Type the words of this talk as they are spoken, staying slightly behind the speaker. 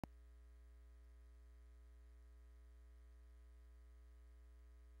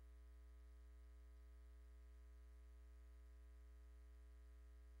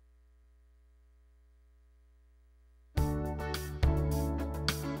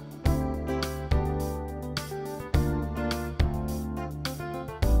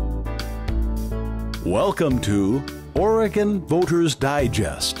Welcome to Oregon Voters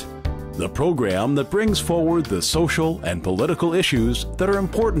Digest, the program that brings forward the social and political issues that are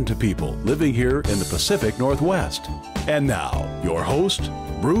important to people living here in the Pacific Northwest. And now, your host,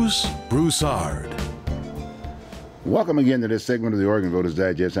 Bruce Broussard. Welcome again to this segment of the Oregon Voters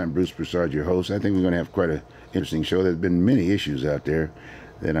Digest. I'm Bruce Broussard, your host. I think we're going to have quite an interesting show. There's been many issues out there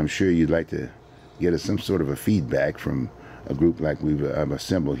that I'm sure you'd like to get us some sort of a feedback from a group like we've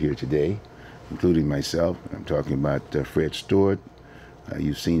assembled here today, including myself. I'm talking about Fred Stewart.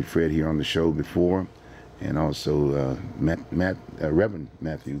 You've seen Fred here on the show before, and also Reverend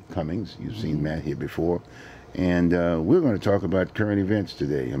Matthew Cummings. You've seen Matt here before, and we're going to talk about current events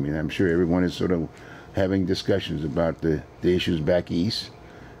today. I mean, I'm sure everyone is sort of having discussions about the issues back east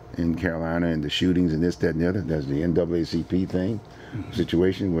in Carolina and the shootings and this, that, and the other. That's the NAACP thing,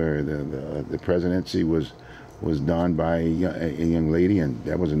 situation where the presidency was donned by a young lady, and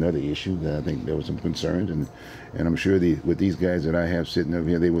that was another issue that I think there was some concerns, and I'm sure with these guys that I have sitting over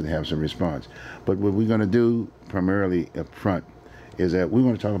here, they would have some response. But what we're going to do primarily up front is that we're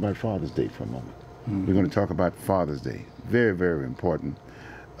going to talk about Father's Day for a moment. We're going to talk about Father's Day. Very, very important.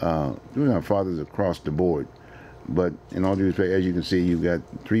 We have fathers across the board, but in all due respect, as you can see, you've got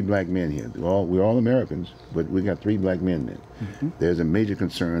three black men here. We're all Americans, but we got three black men. There's a major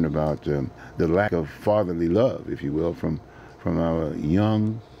concern about the lack of fatherly love, if you will, from our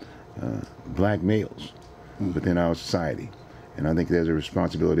young black males within our society. And I think there's a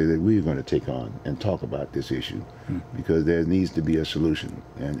responsibility that we're going to take on and talk about this issue, because there needs to be a solution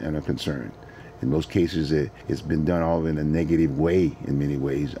and a concern. In most cases, it's been done all in a negative way in many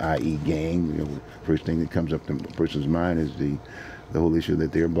ways, i.e. gang. You know, first thing that comes up to a person's mind is the whole issue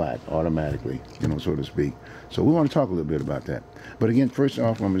that they're black automatically, so to speak. So we want to talk a little bit about that. But again, first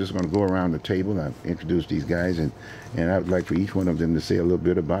off, I'm just going to go around the table. I've introduced these guys, and I would like for each one of them to say a little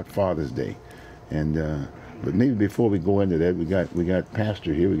bit about Father's Day. And but maybe before we go into that, we got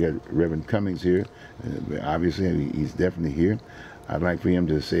Pastor here. We got Reverend Cummings here. Obviously, he's definitely here. I'd like for him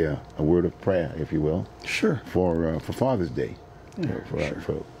to say a word of prayer, if you will. Sure. For Father's Day. Yeah,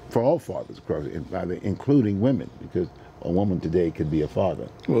 for all fathers across, including women, because a woman today could be a father.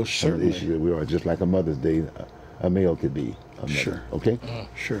 Well, certainly. The issue that we are, just like a Mother's Day, a male could be a mother. Sure. Okay?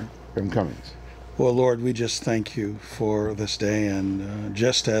 Sure. Reverend Cummings. Well, Lord, we just thank you for this day, and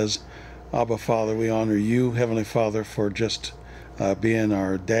just as Abba Father, we honor you, Heavenly Father, for just being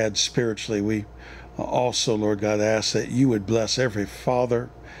our dad spiritually. We also, Lord God, ask that you would bless every father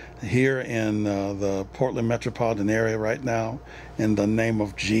here in the Portland metropolitan area right now, in the name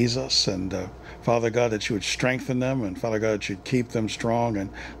of Jesus. And Father God, that you would strengthen them, and Father God, that you'd keep them strong.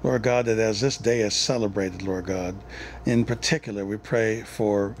 And Lord God, that as this day is celebrated, Lord God, in particular, we pray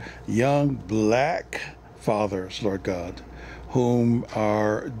for young black fathers, Lord God, whom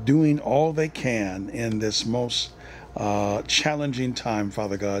are doing all they can in this most challenging time,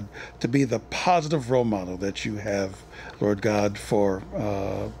 Father God, to be the positive role model that you have, Lord God, for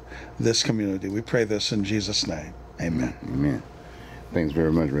this community. We pray this in Jesus' name. Amen. Amen. Thanks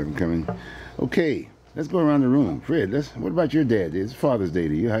very much, Reverend Cummings. Okay, let's go around the room. Fred, what about your dad? It's Father's Day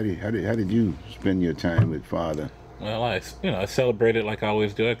to you. How did you spend your time with Father? Well, I celebrated like I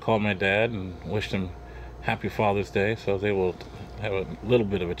always do. I called my dad and wished him Happy Father's Day, so they will have a little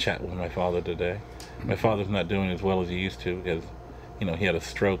bit of a chat with my father today. My father's not doing as well as he used to, because, he had a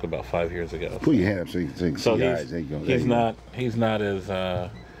stroke about 5 years ago. Pull your hand up so you can see your eyes. There you go. He's not as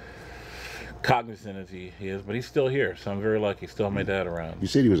cognizant as he is, but he's still here, so I'm very lucky. Still have my dad around. You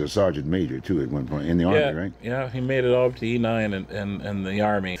said he was a sergeant major, too, at one point, in the Army, right? Yeah, he made it all up to E9 and the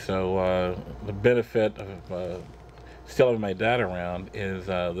Army. So the benefit of still having my dad around is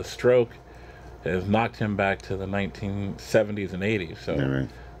the stroke has knocked him back to the 1970s and 80s. So. Yeah, right.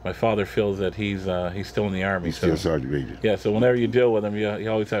 My father feels that he's still in the Army. He's still Sergeant Major. Yeah, so whenever you deal with him, you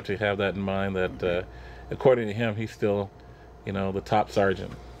always have to have that in mind, that according to him, he's still, the top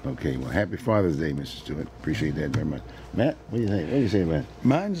sergeant. Okay, well, happy Father's Day, Mr. Stewart. Appreciate that very much. Matt, what do you think? What do you say, Matt?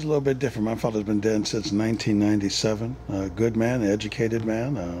 Mine's a little bit different. My father's been dead since 1997. A good man, educated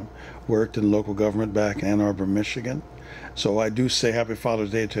man, worked in local government back in Ann Arbor, Michigan. So I do say Happy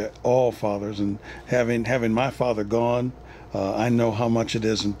Father's Day to all fathers, and having my father gone, I know how much it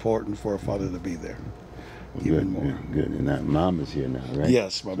is important for a father to be there. Even more. Good. And that mom is here now, right?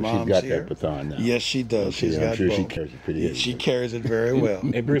 Yes, my mom's here. She's got here. that baton now. Yes, she does. Okay, She's got I'm sure both. she carries it pretty heavy. She carries it very well.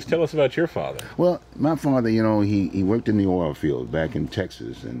 Hey, Bruce, tell us about your father. Well, my father, he worked in the oil field back in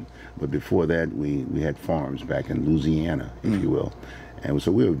Texas, but before that, we had farms back in Louisiana, if you will. And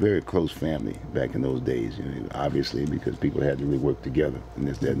so we were a very close family back in those days, obviously, because people had to really work together and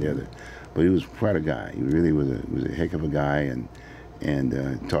this, that, and the other. But he was quite a guy. He really was a heck of a guy, and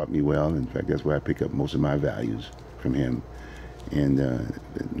and taught me well. In fact, that's where I pick up most of my values from him. And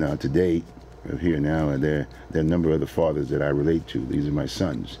now today, here now, there are a number of other fathers that I relate to. These are my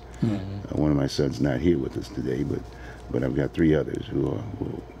sons. One of my sons not here with us today, but I've got 3 others who are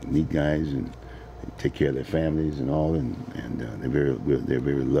neat guys and take care of their families and all, and they're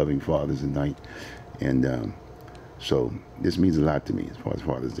very loving fathers tonight. And so this means a lot to me as far as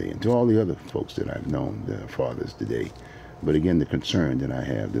Father's Day, and to all the other folks that I've known that are fathers today. But again, the concern that I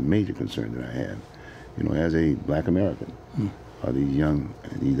have, the major concern that I have, you know, as a black American, are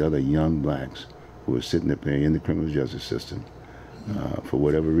these other young blacks who are sitting up there in the criminal justice system. For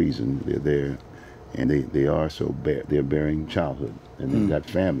whatever reason, they're there, and they are they're bearing childhood, and they've got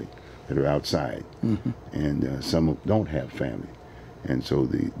family that are outside, and some don't have family. And so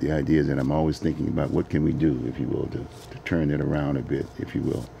the idea is that I'm always thinking about what can we do, if you will, to turn it around a bit, if you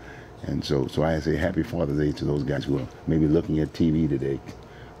will. And so I say Happy Father's Day to those guys who are maybe looking at TV today,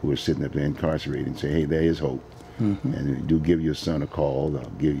 who are sitting up there incarcerated, and say, hey, there is hope. And do give your son a call.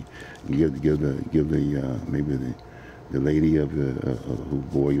 Give maybe the lady of who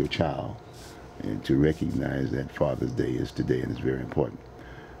bore your child, and to recognize that Father's Day is today, and it's very important.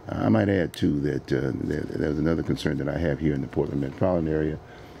 I might add too that there's another concern that I have here in the Portland metropolitan area,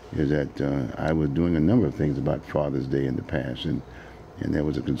 is that I was doing a number of things about Father's Day in the past, and there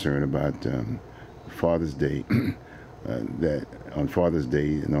was a concern about Father's Day. That on Father's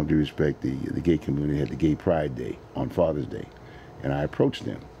Day, in all due respect, the gay community had the Gay Pride Day on Father's Day, and I approached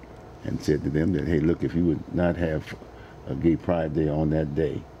them and said to them that, hey, look, if you would not have a Gay Pride Day on that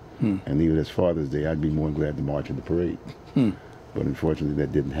day and leave it as Father's Day, I'd be more than glad to march in the parade. But unfortunately,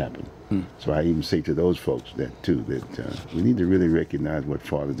 that didn't happen. So I even say to those folks that too, that we need to really recognize what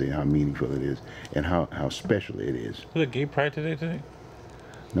Father's Day, how meaningful it is, and how special it is. Was it Gay Pride today?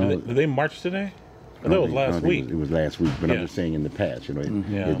 No, did they march today? That was last week. It was last week, but I'm just saying in the past, you know,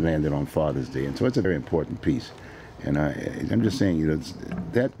 it landed on Father's Day, and so it's a very important piece. And I'm just saying, you know,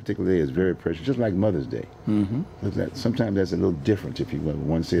 that particular day is very precious, just like Mother's Day. Sometimes that's a little different, if you will. When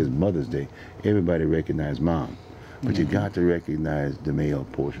one says Mother's Day, everybody recognizes Mom, but you got to recognize the male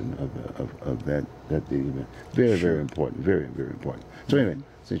portion of that event. Very, very important. Very, very important. So anyway,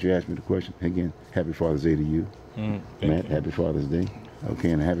 since you asked me the question again, Happy Father's Day to you, Matt. Happy Father's Day.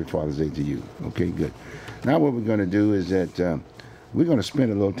 Okay, and Happy Father's Day to you. Okay, good. Now what we're going to do is that we're going to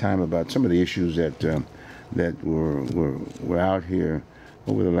spend a little time about some of the issues that were out here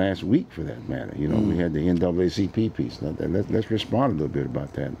over the last week, for that matter. You know, we had the NAACP piece. Now, let's respond a little bit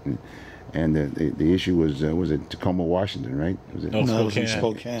about that. And the issue was it Tacoma, Washington, right? Was it? No, it was in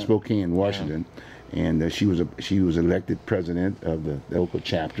Spokane. Spokane, Washington. Yeah. And she was elected president of the local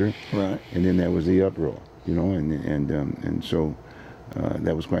chapter. Right. And then there was the uproar, you know, and so.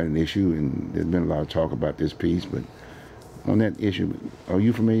 That was quite an issue, and there's been a lot of talk about this piece. But on that issue, are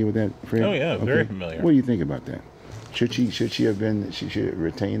you familiar with that, Fred? Oh yeah, very familiar. What do you think about that? Should she have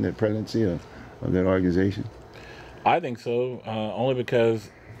retained the presidency of that organization? I think so, only because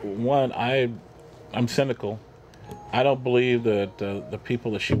one, I'm cynical. I don't believe that the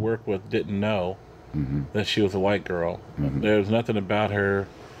people that she worked with didn't know that she was a white girl. There's nothing about her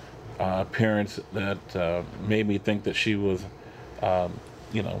appearance that made me think that she was.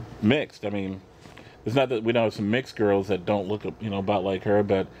 You know, mixed. I mean, it's not that we know some mixed girls that don't look, you know, about like her,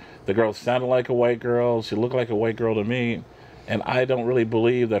 but the girl sounded like a white girl. She looked like a white girl to me, and I don't really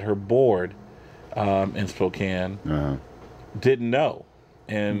believe that her board in Spokane didn't know.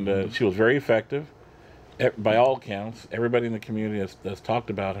 And she was very effective by all accounts. Everybody in the community has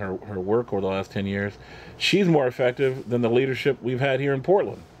talked about her work over the last 10 years. She's more effective than the leadership we've had here in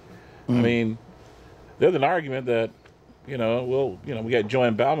Portland. I mean, there's an argument that, you know, we got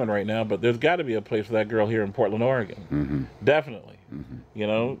Joanne Bauman right now, but there's got to be a place for that girl here in Portland, Oregon. Definitely. You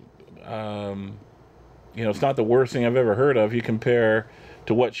know, it's not the worst thing I've ever heard of. You compare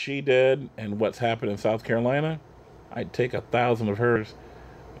to what she did and what's happened in South Carolina, I'd take 1,000 of hers,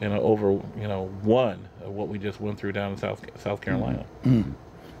 you know, over, you know, one of what we just went through down in South Carolina.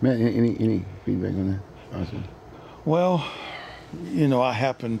 Matt, any feedback on that? Awesome. Well, you know, I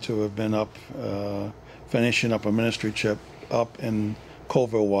happen to have been up. Finishing up a ministry trip up in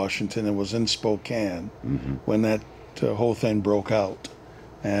Colville, Washington. It was in Spokane when that whole thing broke out.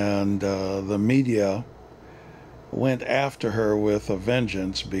 And the media went after her with a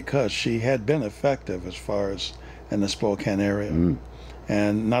vengeance because she had been effective as far as in the Spokane area.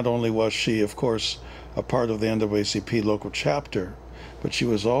 And not only was she, of course, a part of the NAACP local chapter, but she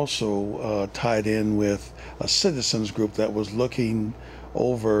was also tied in with a citizens group that was looking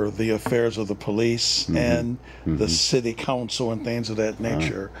over the affairs of the police and the city council and things of that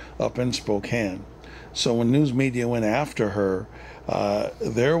nature up in Spokane. So when news media went after her,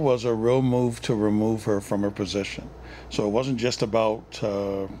 there was a real move to remove her from her position. So it wasn't just about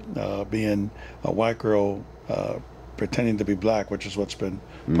being a white girl pretending to be black, which is what's been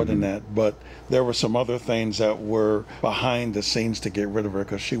put in that. But there were some other things that were behind the scenes to get rid of her,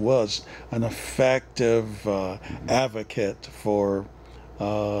 because she was an effective advocate for the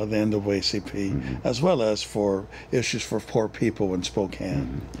NAACP, as well as for issues for poor people in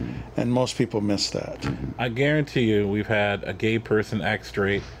Spokane. And most people miss that. I guarantee you we've had a gay person act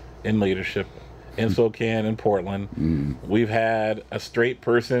straight in leadership in Spokane and Portland. We've had a straight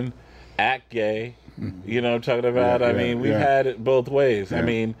person act gay. You know what I'm talking about? I mean, we've had it both ways. I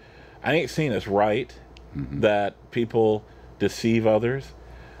mean, I ain't seen it's right that people deceive others,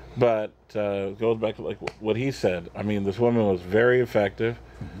 but goes back to like what he said. I mean, this woman was very effective,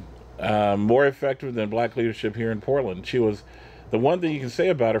 more effective than black leadership here in Portland. She was, the one thing you can say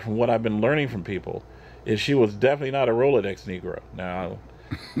about her from what I've been learning from people is she was definitely not a Rolodex Negro. Now,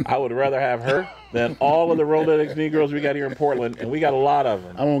 I would rather have her than all of the Rolodex Negroes we got here in Portland, and we got a lot of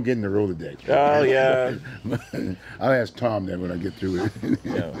them. I won't get in the Rolodex. Oh, yeah. I'll ask Tom that when I get through it.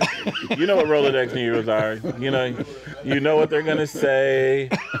 You know what Rolodex Negroes are. You know what they're going to say.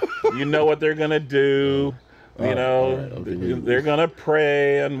 You know what they're going to do. They're going to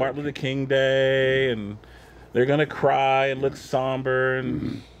pray on Martin Luther King Day, and they're going to cry and look somber,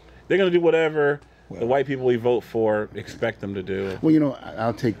 and they're going to do whatever the white people we vote for expect them to do. Well,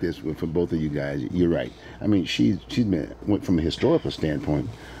 I'll take this for both of you guys. You're right. I mean, she's went from a historical standpoint.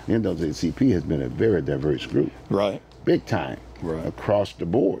 The NAACP has been a very diverse group. Right. Big time. Right. Across the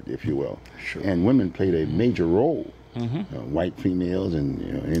board, if you will. Sure. And women played a major role. White females and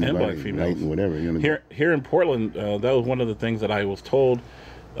anybody, and black females, and whatever. Here in Portland, that was one of the things that I was told.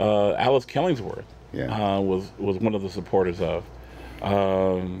 Alice Killingsworth was one of the supporters of.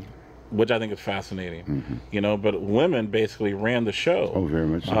 Which I think is fascinating, But women basically ran the show. Oh, very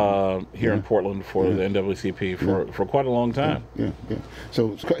much so. Here in Portland for the NAACP for quite a long time. Yeah.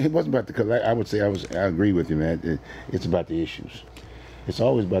 So it wasn't about the color. I would say I agree with you, man. It's about the issues. It's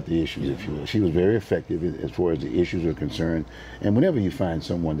always about the issues, if you will. She was very effective as far as the issues are concerned. And whenever you find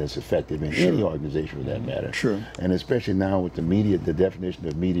someone that's effective in any organization for that matter, and especially now with the media, the definition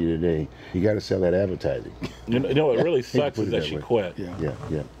of media today, you got to sell that advertising. What really sucks is that she quit.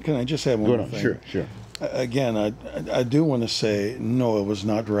 Yeah. Can I just add one more thing? Sure. Again, I do want to say, no, it was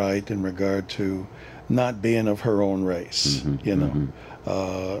not right in regard to not being of her own race,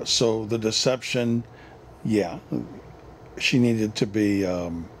 So the deception, she needed to be,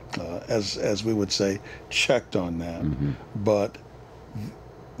 as we would say, checked on that. But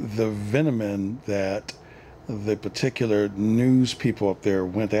the venom that the particular news people up there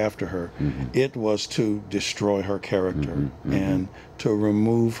went after her, it was to destroy her character and to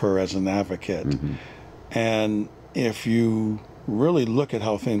remove her as an advocate. And if you really look at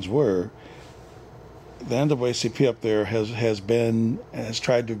how things were, the NAACP up there has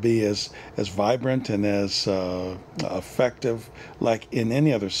tried to be as vibrant and as effective like in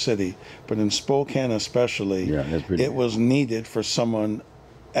any other city, but in Spokane especially, it was needed for someone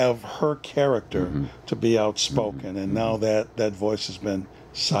of her character to be outspoken, and now that voice has been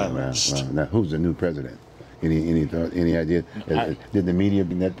silenced. Wow. Now, who's the new president? Any thought? Any idea? Did the media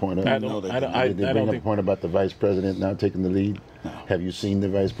bring that point up? Did they bring up a point about the vice president now taking the lead? No. Have you seen the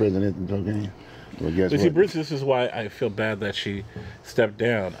vice president in Spokane? Well, guess See, what? Bruce, this is why I feel bad that she stepped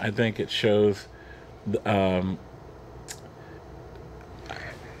down. I think it shows. I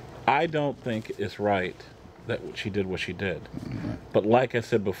don't think it's right that she did what she did. But like I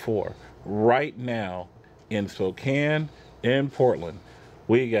said before, right now in Spokane, in Portland,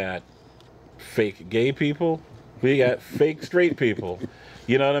 we got fake gay people, we got fake straight people.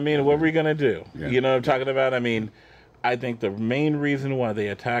 You know what I mean? What are we gonna do? You know what I'm talking about? I mean, I think the main reason why they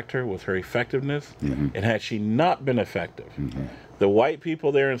attacked her was her effectiveness. And had she not been effective, the white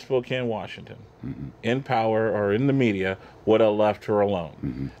people there in Spokane, Washington, in power or in the media, would have left her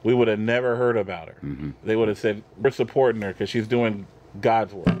alone. We would have never heard about her. They would have said, we're supporting her because she's doing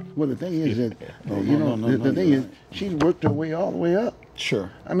God's work. Well, the thing is that, the thing is, she's worked her way all the way up.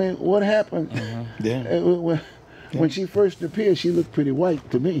 Sure. I mean, what happened? When she first appeared, she looked pretty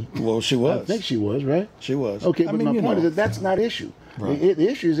white to me. Well, she was. I think she was, right? She was. Okay, but my point is that that's not issue. Right. The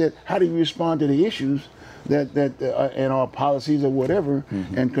issue is that how do you respond to the issues that and our policies or whatever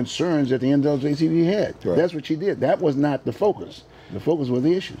and concerns that the NAACP had. Right. That's what she did. That was not the focus. The focus were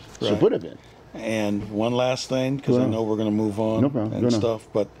the issues. Right. So put it in. And one last thing, because I know we're going to move on and stuff,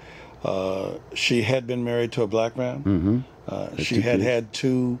 but she had been married to a black man. She had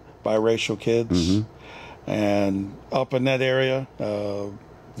 2 biracial kids. And up in that area,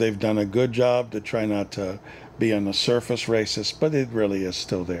 they've done a good job to try not to be on the surface racist, but it really is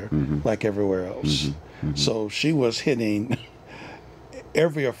still there, like everywhere else. So she was hitting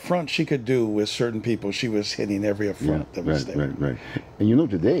every affront she could do with certain people. She was hitting every affront that was there. Right. And you know,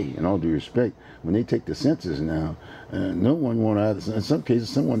 today, in all due respect, when they take the census now, no one want either. In some cases,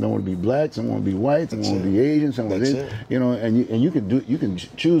 someone don't want to be black, someone want to be white, someone want to be Asian, someone you know, and you can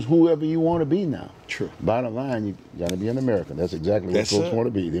choose whoever you want to be now. True. Bottom line, you got to be an American. That's exactly what folks want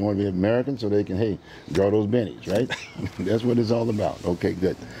to be. They want to be American so they can, hey, draw those bennies, right? That's what it's all about. Okay,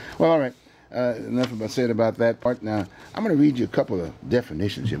 good. Well, all right. Enough about said about that part. Now, I'm going to read you a couple of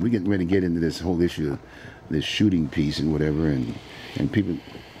definitions here. We're getting ready to get into this whole issue of this shooting piece and whatever, and people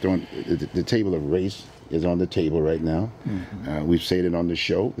throwing the table of race is on the table right now. We've said it on the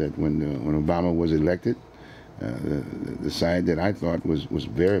show that when Obama was elected, the side that I thought was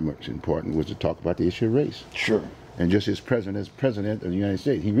very much important was to talk about the issue of race. Sure. And just as president of the United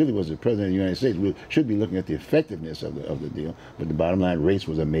States, he really was the president of the United States. We should be looking at the effectiveness of the deal, but the bottom line, race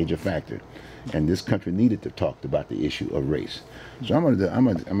was a major factor, and this country needed to talk about the issue of race. So I'm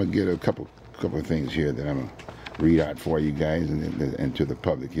gonna get a couple of things here that I'm gonna read out for you guys and to the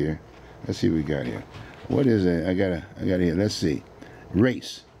public here. Let's see what we got here. What is it? I got here. Let's see.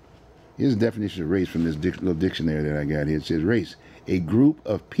 Race. Here's the definition of race from this little dictionary that I got here. It says race, a group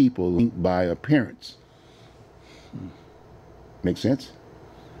of people linked by appearance. Make sense?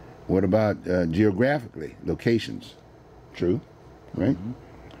 What about geographically, locations? True, right?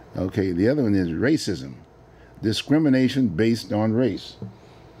 Okay, the other one is racism, discrimination based on race.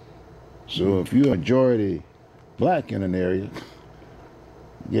 So if you're a majority black in an area,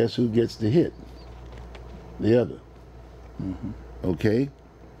 guess who gets the hit? The other. Okay.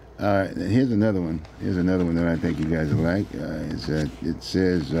 Here's another one. Here's another one that I think you guys will like. It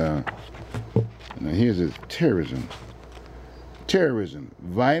says, now here's a terrorism. Terrorism,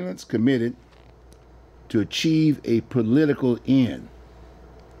 violence committed to achieve a political end.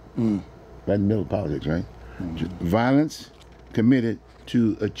 Right in the middle of politics, right? Violence committed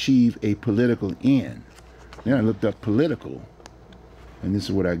to achieve a political end. Then I looked up political, and this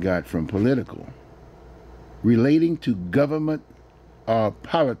is what I got from political. Relating to government or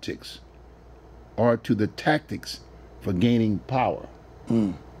politics or to the tactics for gaining power.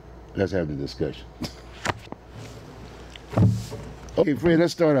 Let's have the discussion. Okay, Fred,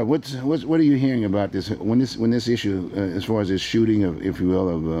 let's start off. What are you hearing about this when this issue, as far as this shooting of, if you will,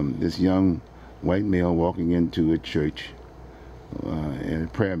 of this young white male walking into a church at a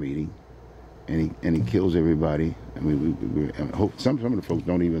prayer meeting, and he kills everybody. I mean, I hope some of the folks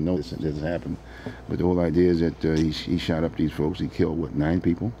don't even know this happened, but the whole idea is that he shot up these folks. He killed what, 9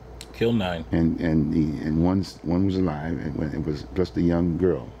 people? Killed 9. And one was alive, and it was just the young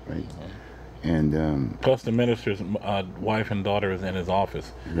girl, right? And plus the minister's wife and daughter is in his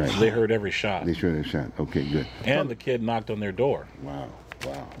office. Right. So they heard every shot. They heard every shot. Okay, good. And the kid knocked on their door. Wow.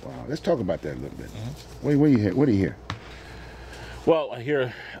 Let's talk about that a little bit. What do you hear? Well, I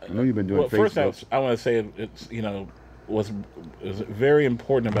hear. I know you've been doing. First, I want to say it's what's very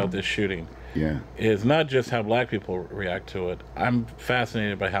important about this shooting. Yeah. Is not just how black people react to it. I'm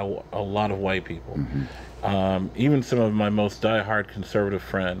fascinated by how a lot of white people, even some of my most diehard conservative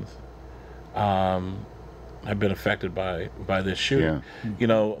friends, have been affected by this shooting. Yeah. You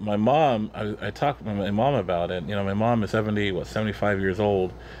know, my mom, I talked to my mom about it. You know, my mom is 75 years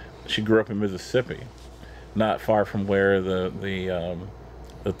old. She grew up in Mississippi, not far from where the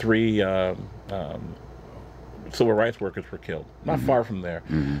 3 civil rights workers were killed. Not far from there.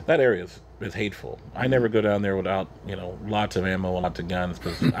 That area is hateful. I never go down there without, lots of ammo and lots of guns,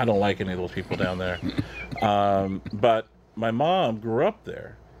 because I don't like any of those people down there. But my mom grew up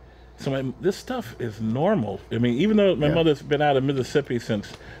there. So this stuff is normal. I mean, even though my mother's been out of Mississippi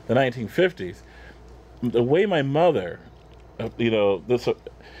since the 1950s, the way my mother,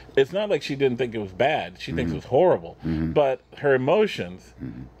 it's not like she didn't think it was bad. She thinks it was horrible. But her emotions,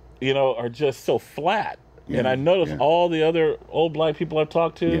 are just so flat. And I notice all the other old black people I've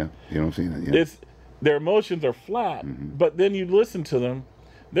talked to. Yeah, you don't see that. Yeah. Their emotions are flat. But then you listen to them,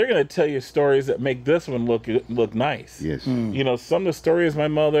 they're going to tell you stories that make this one look nice. Yes. Some of the stories my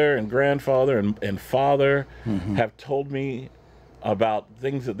mother and grandfather and father have told me about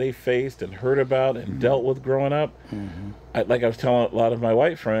things that they faced and heard about and dealt with growing up. Like I was telling a lot of my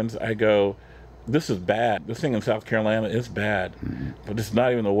white friends, I go, this is bad. This thing in South Carolina is bad, but it's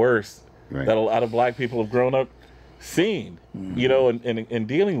not even the worst that a lot of black people have grown up seeing, and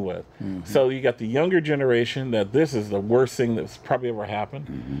dealing with. So you got the younger generation that this is the worst thing that's probably ever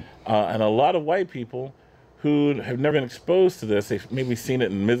happened, and a lot of white people who have never been exposed to this. They've maybe seen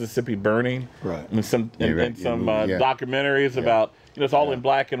it in Mississippi Burning, Right? And some documentaries Yeah. about, it's all in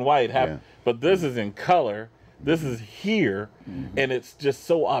black and white. Yeah. But this is in color. This is here, and it's just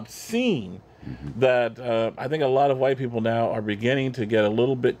so obscene that I think a lot of white people now are beginning to get a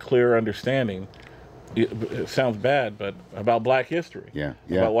little bit clearer understanding. It sounds bad, but about black history. Yeah,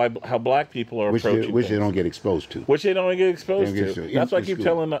 yeah. About how black people are approaching which they things. don't get exposed to. Which they don't get exposed They don't get to. exposed. That's why I In keep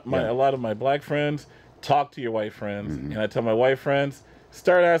school. telling Yeah. a lot of my black friends, talk to your white friends. And I tell my white friends,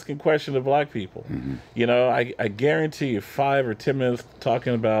 start asking questions of black people. I guarantee you 5 or 10 minutes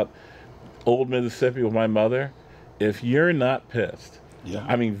talking about old Mississippi with my mother, if you're not pissed,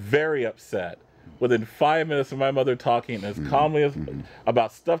 I mean very upset, within 5 minutes of my mother talking as calmly as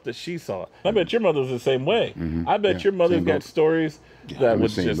about stuff that she saw. I bet your mother's the same way. I bet your mother's got stories that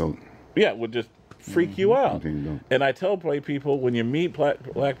would just freak you out. And I tell white people, when you meet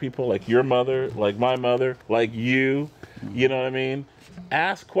black people like your mother, like my mother, like you know what I mean?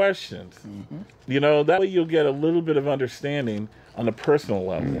 Ask questions. That way you'll get a little bit of understanding on a personal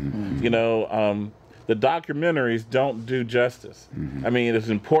level. The documentaries don't do justice. I mean, it's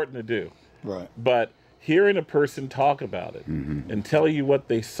important to do. Right. But hearing a person talk about it and tell you what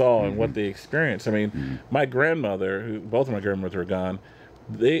they saw and what they experienced. I mean, my grandmother, both of my grandmothers are gone,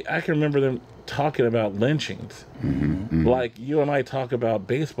 I can remember them talking about lynchings, like you and I talk about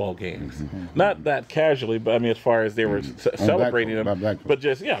baseball games. Not that casually, but I mean, as far as they were celebrating them, but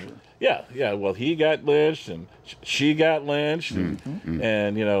just yeah. Well, he got lynched and she got lynched,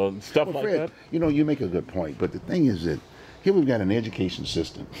 and stuff like Fred, that. You make a good point, but the thing is that here we've got an education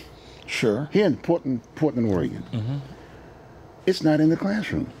system. Sure. Here in Portland, Oregon, it's not in the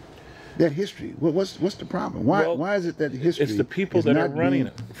classroom. That history. What's the problem? Why is it that history? It's the people that are running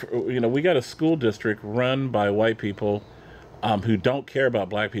it. We got a school district run by white people who don't care about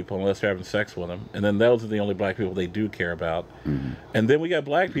black people unless they're having sex with them, and then those are the only black people they do care about. And then we got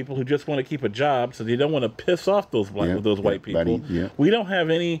black people who just want to keep a job, so they don't want to piss off those white people. We don't have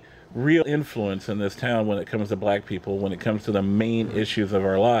any real influence in this town when it comes to black people, when it comes to the main issues of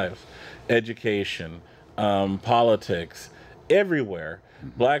our lives: education, politics, everywhere.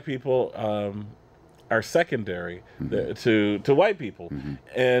 Black people are secondary to white people,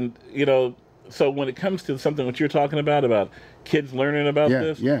 and so when it comes to something what you're talking about kids learning about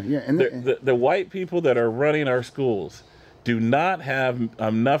this, and the white people that are running our schools do not have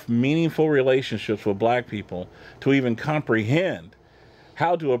enough meaningful relationships with black people to even comprehend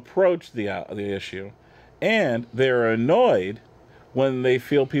how to approach the issue, and they're annoyed when they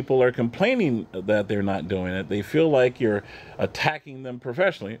feel people are complaining that they're not doing it. They feel like you're attacking them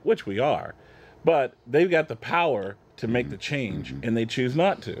professionally, which we are, but they've got the power to make the change, and they choose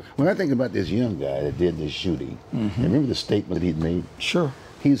not to. When I think about this young guy that did this shooting, remember the statement that he'd made? Sure.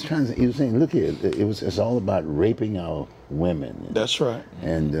 He was saying, look here, it's all about raping our women. That's right.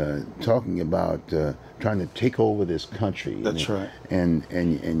 And talking about trying to take over this country. That's right. And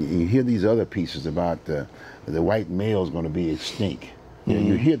you hear these other pieces about the white male is going to be extinct.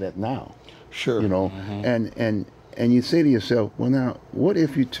 You hear that now. Sure. And you say to yourself, well, now what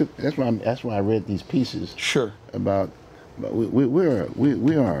if you took? That's why I read these pieces. Sure. About we are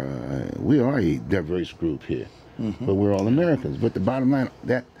a diverse group here, but we're all Americans. But the bottom line,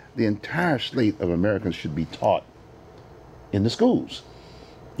 that the entire slate of Americans should be taught in the schools.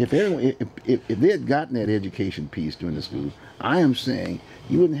 If they had gotten that education piece during the schools, I am saying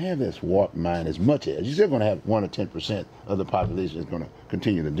you wouldn't have this warped mind as much as you're still going to have 1 or 10% of the population is going to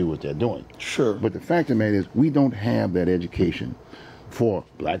continue to do what they're doing. Sure. But the fact of the matter is, we don't have that education for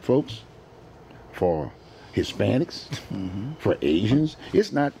black folks, for Hispanics, for Asians.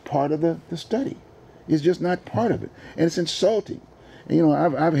 It's not part of the study. It's just not part of it, and it's insulting. And,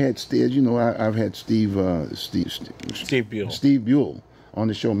 I've had I've had Steve Buell on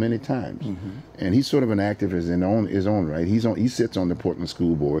the show many times, and he's sort of an activist in his own right. He sits on the Portland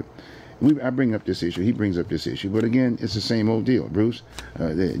School Board. I bring up this issue. He brings up this issue, but again, it's the same old deal, Bruce.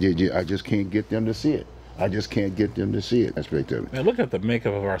 I just can't get them to see it. I just can't get them to see it. Aspect of it. Man, look at the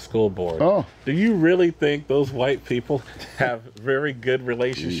makeup of our school board. Oh, do you really think those white people have very good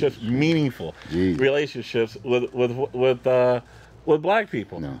relationships, meaningful relationships with black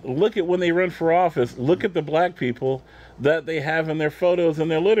people? No. Look at when they run for office. Look at the black people that they have in their photos and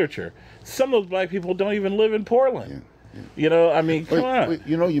their literature. Some of those black people don't even live in Portland. I mean, come on.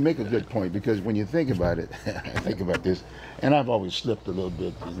 You make a good point, because when you think about it, I think about this, and I've always slipped a little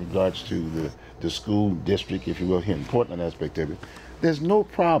bit in regards to the school district, if you will, here in Portland aspect of it. There's no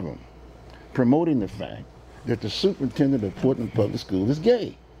problem promoting the fact that the superintendent of Portland Public Schools is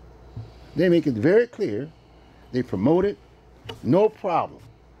gay. They make it very clear. They promote it, no problem.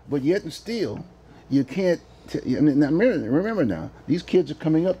 But yet and still, you can't now, remember now, these kids are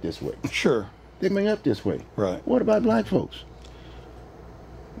coming up this way. Sure. They're coming up this way. Right. What about black folks?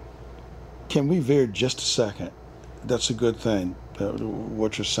 Can we veer just a second? That's a good thing,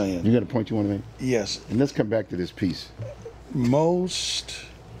 what you're saying. You got a point you want to make? Yes. And let's come back to this piece.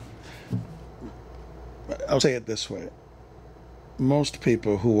 I'll say it this way. Most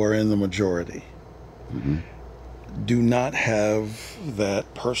people who are in the majority do not have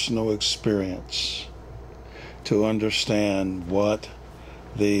that personal experience to understand what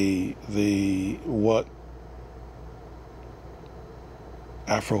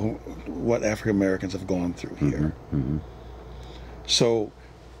African Americans have gone through here. So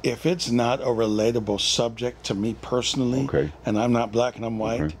if it's not a relatable subject to me personally, and I'm not black and I'm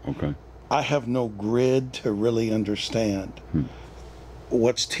white, I have no grid to really understand.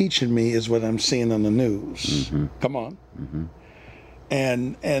 What's teaching me is what I'm seeing on the news. Come on.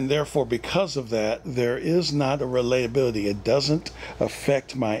 And therefore, because of that, there is not a relatability. It doesn't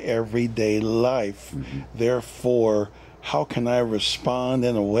affect my everyday life. Therefore, how can I respond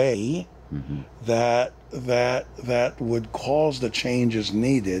in a way that would cause the changes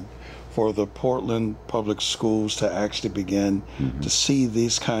needed for the Portland public schools to actually begin to see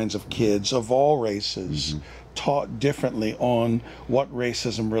these kinds of kids of all races taught differently on what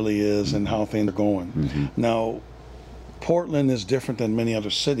racism really is and how things are going. Now, Portland is different than many other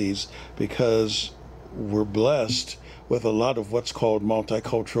cities because we're blessed with a lot of what's called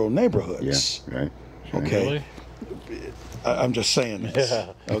multicultural neighborhoods. Yeah, right. Okay. Really? I'm just saying this.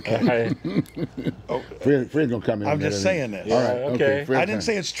 Okay. Fred's gonna come in. I'm just saying this. All right. Okay. Okay. I didn't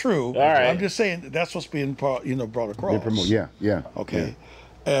say it's true. All right. I'm just saying that's what's being brought across. Yeah. Okay.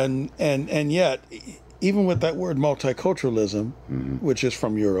 And yet, even with that word multiculturalism, which is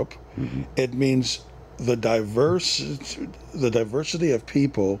from Europe, it means the diversity of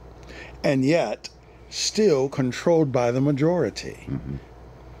people, and yet still controlled by the majority.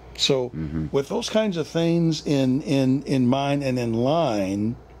 So with those kinds of things in mind and in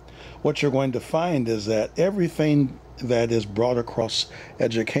line, what you're going to find is that everything that is brought across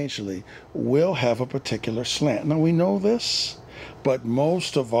educationally will have a particular slant. Now, we know this, but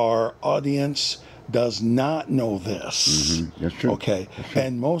most of our audience does not know this. That's true. Okay. That's true.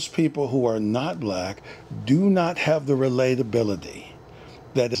 And most people who are not black do not have the relatability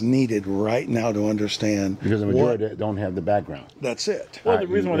that is needed right now to understand. Because the majority don't have the background. That's it. Well, the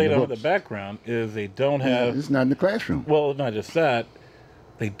reason why they don't have the background is they don't have... It's not in the classroom. Well, not just that.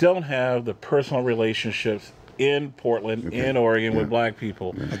 They don't have the personal relationships in Portland, in Oregon, with black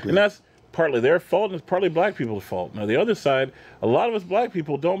people. And that's partly their fault, and it's partly black people's fault. Now, the other side, a lot of us black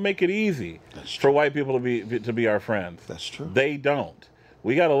people don't make it easy for white people to be our friends. That's true. They don't.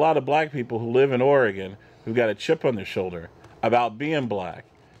 We got a lot of black people who live in Oregon who got a chip on their shoulder about being black.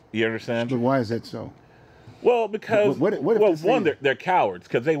 You understand? But why is that so? Well, because they're cowards,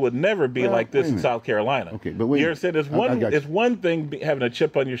 because they would never be like this in South Carolina. Okay, but wait. You understand? It's one thing having a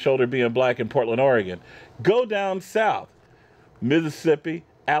chip on your shoulder being black in Portland, Oregon. Go down south, Mississippi,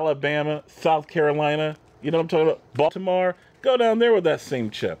 Alabama, South Carolina. You know what I'm talking about? Baltimore. Go down there with that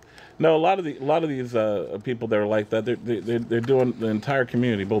same chip. No, a lot of these people that are like that, they're doing the entire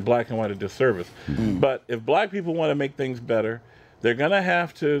community, both black and white, a disservice. But if black people want to make things better, they're going to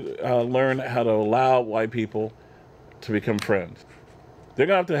have to learn how to allow white people to become friends. They're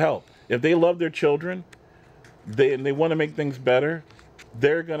going to have to help. If they love their children, and they want to make things better,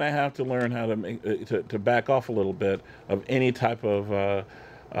 they're going to have to learn how to to back off a little bit of any type of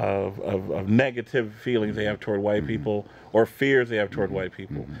negative feelings they have toward white people or fears they have toward white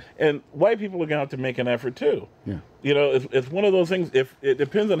people. And white people are going to have to make an effort too. Yeah. You know, it's one of those things. If it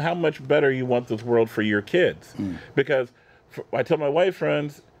depends on how much better you want this world for your kids, because I tell my white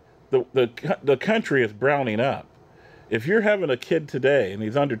friends, the country is browning up. If you're having a kid today and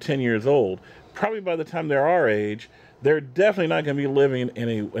he's under 10 years old, probably by the time they're our age, they're definitely not going to be living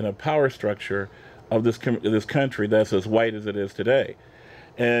in a power structure of this country that's as white as it is today.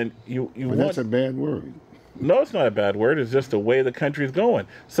 And that's a bad word. No, it's not a bad word. It's just the way the country's going.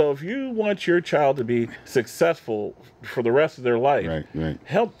 So if you want your child to be successful for the rest of their life,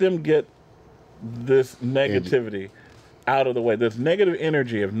 help them get this negativity out of the way. This negative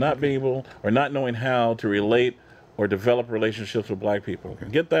energy of not being able or not knowing how to relate or develop relationships with black people.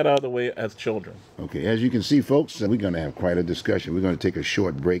 Get that out of the way as children. Okay, as you can see, folks, we're going to have quite a discussion. We're going to take a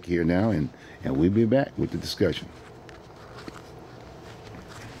short break here now, and we'll be back with the discussion.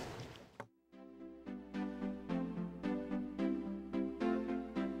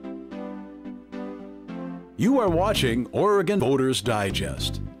 You are watching Oregon Voters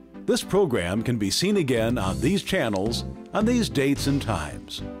Digest. This program can be seen again on these channels on these dates and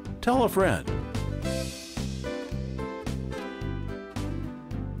times. Tell a friend.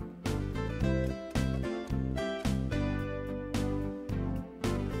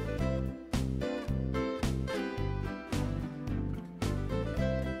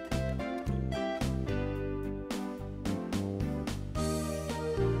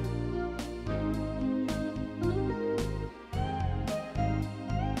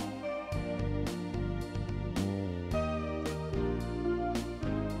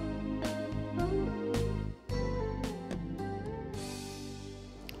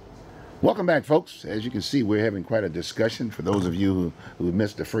 Welcome back, folks. As you can see, we're having quite a discussion. For those of you who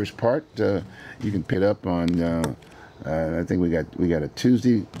missed the first part, you can pick it up on. I think we got a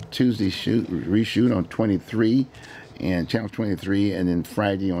Tuesday reshoot on 23, and channel 23, and then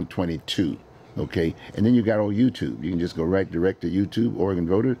Friday on 22. Okay, and then you got on YouTube. You can just go direct to YouTube, Oregon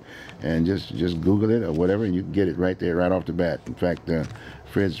Voter, and just Google it or whatever, and you can get it right there, right off the bat. In fact,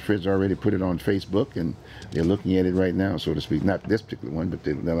 Fred's already put it on Facebook, and they're looking at it right now, so to speak. Not this particular one, but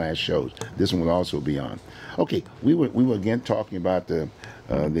the last shows. This one will also be on. Okay, we were again talking about the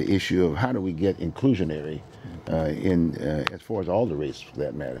issue of how do we get inclusionary in as far as all the races, for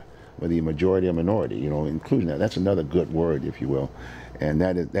that matter, whether you're majority or minority. You know, inclusion. That's another good word, if you will. And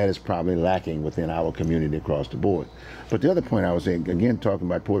that is probably lacking within our community across the board. But the other point I was saying, again, talking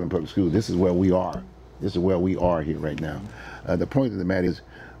about Portland Public Schools, this is where we are. This is where we are here right now. The point of the matter is,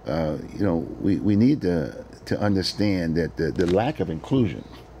 you know, we need to understand that the lack of inclusion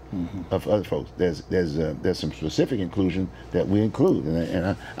of other folks, there's some specific inclusion that we include.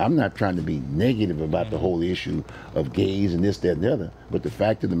 And I'm not trying to be negative about the whole issue of gays and this, that, and the other. But the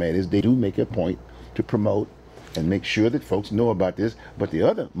fact of the matter is they do make a point to promote and make sure that folks know about this. But the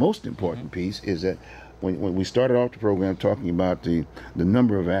other most important piece is that when we started off the program talking about the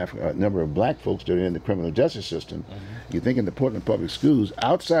number of black folks that are in the criminal justice system, you think in the Portland Public Schools,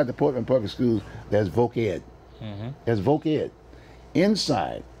 outside the Portland Public Schools, there's voc ed. There's voc ed.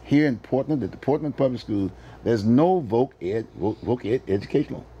 Inside, here in Portland, at the Portland Public Schools, there's no voc ed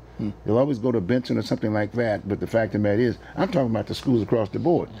educational. They'll always go to Benson or something like that, but the fact of the matter is, I'm talking about the schools across the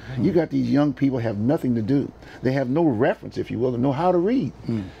board. You got these young people have nothing to do. They have no reference, if you will, to know how to read.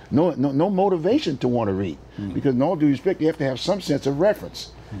 No motivation to want to read, because in all due respect, you have to have some sense of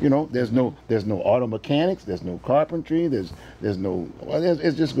reference. You know, there's no auto mechanics, there's no carpentry, there's no, well,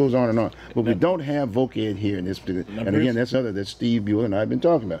 it just goes on and on. But we don't have voc ed here in this particular, and again, that Steve Buell and I have been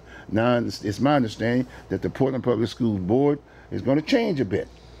talking about. Now, it's my understanding that the Portland Public Schools Board is going to change a bit.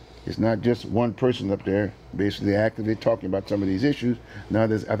 It's not just one person up there basically actively talking about some of these issues. Now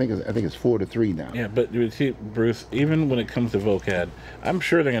I think it's 4 to 3 now. Yeah, but you see, Bruce, even when it comes to voc ed, I'm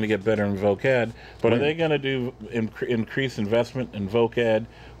sure they're going to get better in voc ed, but are they going to do increase investment in voc ed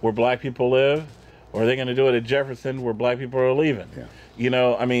where black people live? Or are they going to do it at Jefferson where black people are leaving? Yeah. You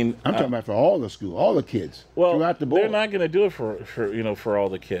know, I mean, I'm talking about for all the schools, all the kids, throughout the board. They're not going to do it for all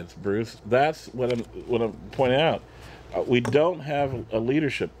the kids, Bruce. That's what I'm pointing out. We don't have a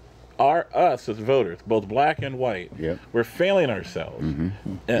leadership. Us as voters, both black and white, we're failing ourselves.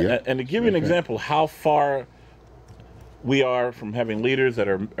 And to give you an example how far we are from having leaders that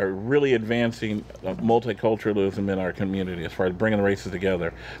are really advancing multiculturalism in our community as far as bringing the races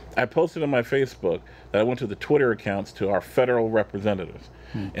together, I posted on my Facebook that I went to the Twitter accounts to our federal representatives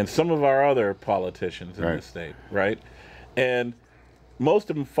and some of our other politicians in the state, right? And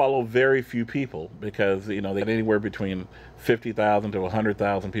most of them follow very few people because, you know, they got anywhere between 50,000 to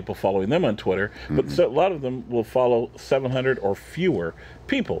 100,000 people following them on Twitter. But a lot of them will follow 700 or fewer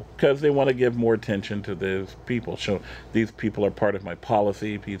people because they want to give more attention to those people. So these people are part of my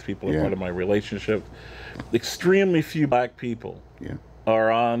policy. These people are part of my relationship. Extremely few black people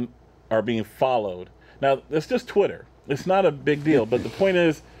are being followed. Now, it's just Twitter. It's not a big deal. But the point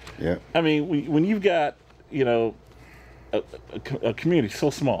is, I mean, when you've got, you know, a community so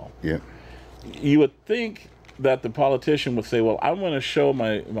small, you would think that the politician would say, well, I want to show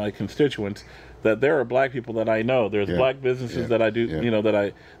my constituents that there are black people that I know. There's black businesses that I do, you know,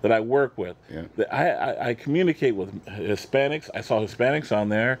 that I work with. That I communicate with Hispanics. I saw Hispanics on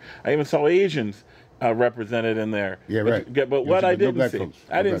there. I even saw Asians represented in there. But what I didn't see,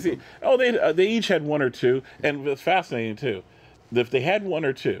 I didn't see. Oh, they each had one or two, and it's fascinating too. If they had one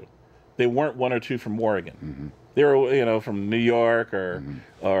or two, they weren't one or two from Oregon. They were, you know, from New York or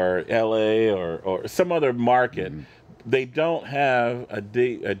L.A. or some other market. They don't have a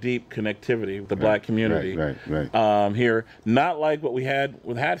deep connectivity with the black community here. Not like what we had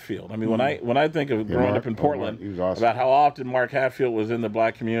with Hatfield. I mean, when I think of growing up in Portland, about how often Mark Hatfield was in the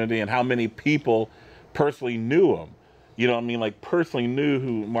black community and how many people personally knew him. You know what I mean? Like personally knew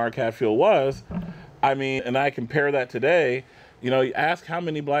who Mark Hatfield was. I mean, and I compare that today. You know, you ask how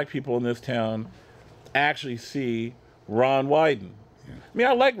many black people in this town actually see Ron Wyden. I mean,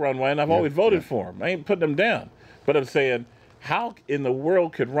 I like Ron Wyden. I've always voted for him. I ain't putting him down. But I'm saying, how in the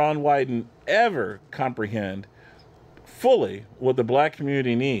world could Ron Wyden ever comprehend fully what the black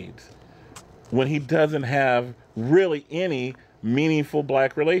community needs when he doesn't have really any meaningful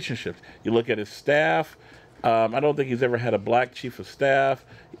black relationships? You look at his staff, I don't think he's ever had a black chief of staff.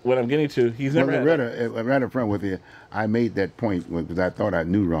 What I'm getting to, he's never had. Right up front with you, I made that point because I thought I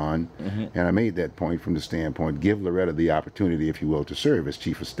knew Ron, and I made that point from the standpoint, give Loretta the opportunity, if you will, to serve as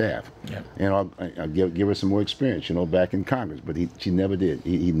chief of staff. Yeah. And I'll give her some more experience, back in Congress. But she never did.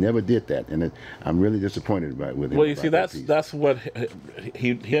 He never did that, and I'm really disappointed with him. Well, you see, that's what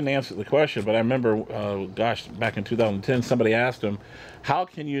he didn't answer the question. But I remember, back in 2010, somebody asked him, "How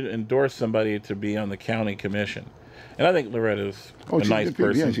can you endorse somebody to be on the county commission?" And I think Loretta's a nice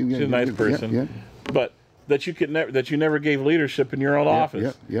person. Yeah, she's a nice person. Yeah. But that you never gave leadership in your own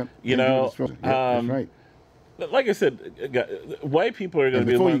office. Yep. That's right. Like I said, white people are going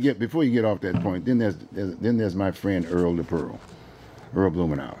to be before you get off that point. Then there's my friend Earl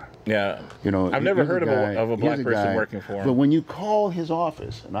Blumenauer. Yeah. I've never heard of a black person working for him. But when you call his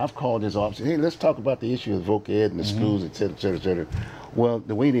office, and I've called his office, hey, let's talk about the issue of voc ed and the schools, et cetera, et cetera, et cetera. Well,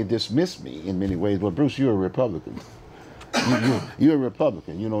 the way they dismiss me in many ways. Well, Bruce, you're a Republican. You're a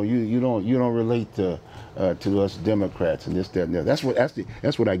Republican. You don't relate to us Democrats and this, that, and that.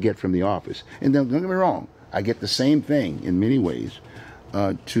 That's what I get from the office. And don't get me wrong, I get the same thing in many ways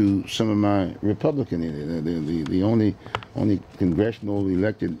to some of my Republican. The only congressional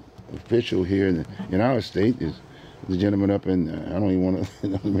elected official here in our state is the gentleman up in I don't even want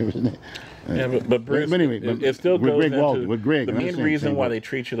to remember his name. But Bruce, but anyway, it still goes Greg into Walden, with Greg. The main reason why they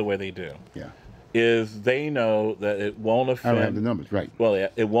treat you the way they do. Yeah. Is they know that it won't offend. I don't have the numbers, right. Well, yeah,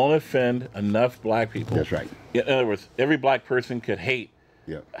 it won't offend enough black people. That's right. In other words, every black person could hate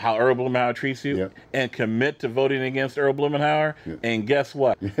how Earl Blumenauer treats you and commit to voting against Earl Blumenauer, and guess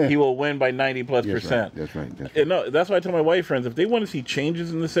what? He will win by 90+%. That's right. No, that's why I tell my white friends, if they want to see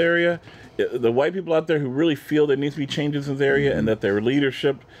changes in this area, the white people out there who really feel there needs to be changes in this area and that their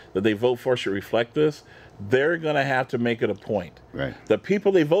leadership that they vote for should reflect this, they're going to have to make it a point. Right. The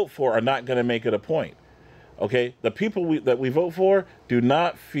people they vote for are not going to make it a point. Okay? The people that we vote for do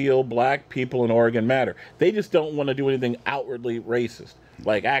not feel black people in Oregon matter. They just don't want to do anything outwardly racist,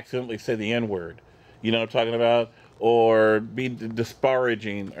 like accidentally say the N-word, what I'm talking about, or be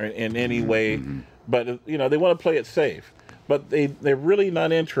disparaging in any way. But, they want to play it safe. But they're really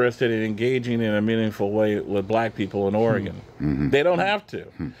not interested in engaging in a meaningful way with black people in Oregon. They don't have to.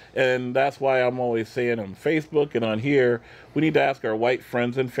 And that's why I'm always saying on Facebook and on here, we need to ask our white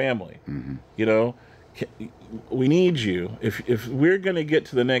friends and family. We need you. If we're going to get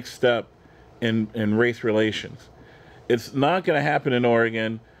to the next step in race relations, it's not going to happen in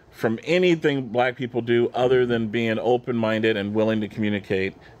Oregon from anything black people do other than being open-minded and willing to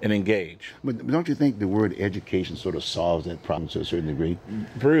communicate and engage. But don't you think the word education sort of solves that problem to a certain degree?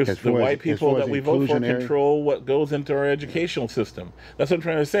 Bruce, the white people that we vote for control what goes into our educational system. That's what I'm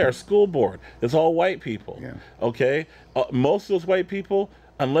trying to say. Our school board is all white people. Yeah. Okay? Most of those white people,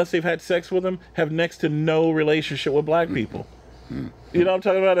 unless they've had sex with them, have next to no relationship with black people. You know what I'm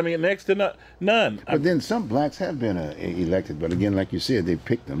talking about? I mean, next to none. But then some blacks have been elected. But again, like you said, they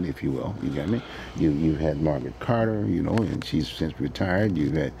picked them, if you will. You got me? You've had Margaret Carter, and she's since retired.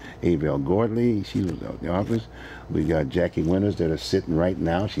 You've had Avell Gordley. She was out in the office. We got Jackie Winters that are sitting right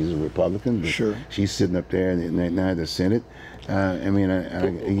now. She's a Republican. But sure. She's sitting up there now in the Senate.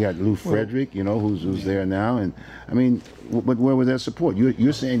 You got Lou Frederick, who's there now. And, but where was that support?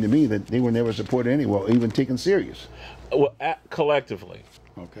 You're saying to me that they were never supported anyway, even taken serious. Well, collectively.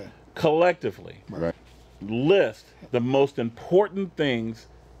 Okay. Collectively. Right. List the most important things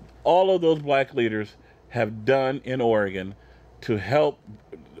all of those black leaders have done in Oregon to help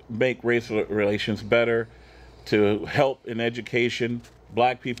make race relations better, to help in education,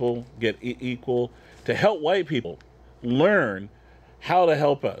 black people get equal, to help white people learn how to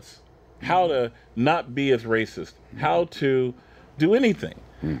help us, how to not be as racist, how to do anything.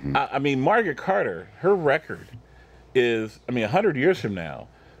 Margaret Carter, her record is, 100 years from now,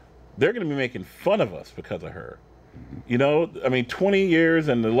 they're going to be making fun of us because of her. 20 years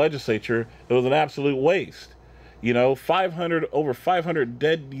in the legislature, it was an absolute waste. Over 500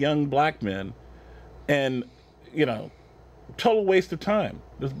 dead young black men, and, total waste of time.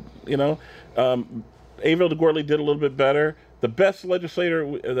 Avell Gordley did a little bit better. The best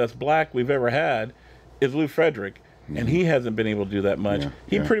legislator that's black we've ever had is Lou Frederick. And he hasn't been able to do that much.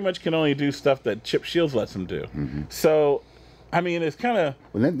 He pretty much can only do stuff that Chip Shields lets him do. So, it's kind of...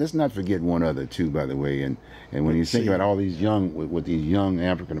 Well, let's not forget one other, too, by the way. And when you think about all these with these young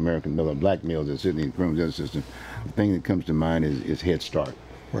African-American black males that sit in the criminal justice system, the thing that comes to mind is Head Start.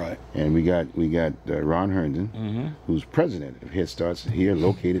 Right. And we got Ron Herndon, who's president of Head Starts here,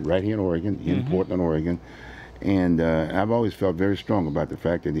 located right here in Oregon, in Portland, Oregon. And I've always felt very strong about the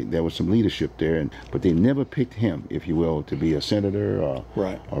fact that there was some leadership there, but they never picked him, if you will, to be a senator or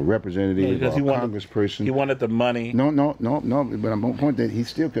a representative or a congressperson. He wanted the money. No. But I'm on point that he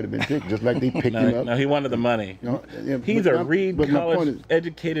still could have been picked, just like they picked him up. No, he wanted the money. He's a Reed College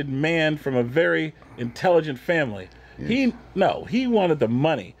educated man from a very intelligent family. Yes. He wanted the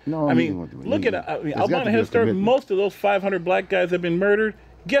money. No, I mean, look at Albina Head Start. Most of those 500 black guys that have been murdered.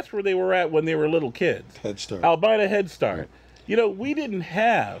 Guess where they were at when they were little kids? Head Start. Albina Head Start. Right. We didn't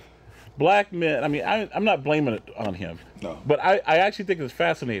have black men. I mean, I'm not blaming it on him. No. But I actually think it's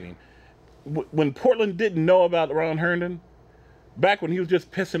fascinating. When Portland didn't know about Ron Herndon, back when he was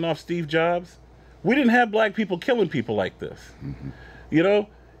just pissing off Steve Jobs, we didn't have black people killing people like this.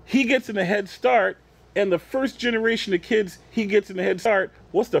 Mm-hmm. He gets in a Head Start, and the first generation of kids he gets in the Head Start,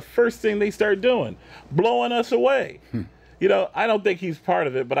 what's the first thing they start doing? Blowing us away. I don't think he's part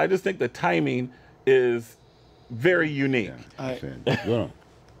of it, but I just think the timing is very unique.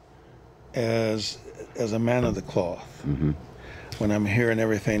 As a man of the cloth, when I'm hearing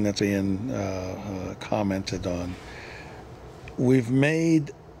everything that's being commented on, we've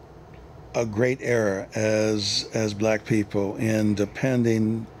made a great error as black people in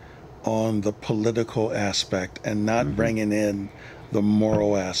depending on the political aspect and not bringing in the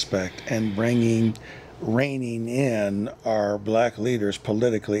moral aspect and reining in our black leaders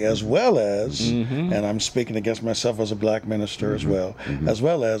politically, as well as, and I'm speaking against myself as a black minister as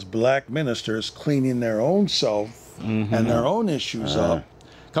well as black ministers cleaning their own self and their own issues up.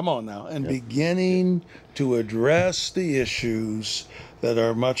 Come on now, and beginning to address the issues that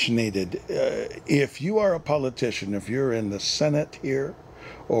are much needed. If you are a politician, if you're in the Senate here,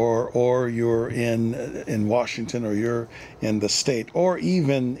 or you're in Washington, or you're in the state, or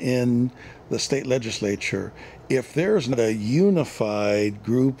even in the state legislature, if there's not a unified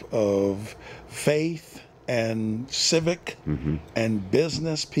group of faith and civic and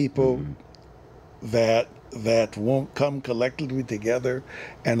business people that won't come collectively together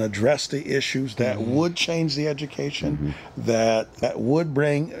and address the issues that would change the education, that would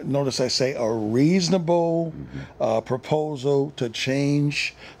bring, notice I say, a reasonable proposal to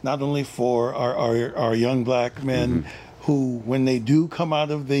change, not only for our young black men, who, when they do come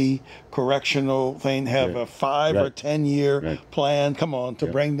out of the correctional thing, have a 5 or 10 year plan, to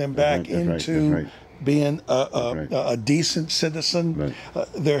bring them back into being a decent citizen.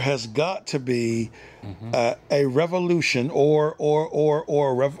 There has got to be a revolution or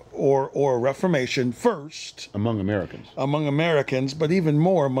a reformation first among Americans, but even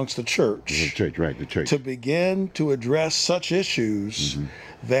more amongst the church. The church. To begin to address such issues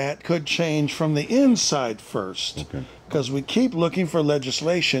that could change from the inside first. Because we keep looking for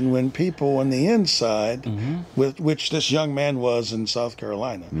legislation when people on the inside, with which this young man was in South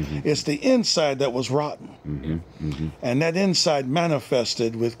Carolina, it's the inside that was rotten. And that inside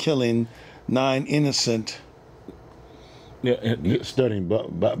manifested with killing 9 innocent. Studying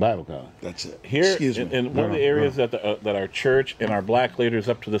Bible college. That's it. Here, in one of the areas that our church and our black leaders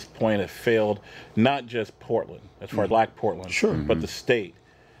up to this point have failed, not just Portland, as far as black Portland, but the state,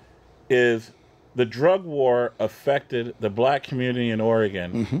 is the drug war affected the black community in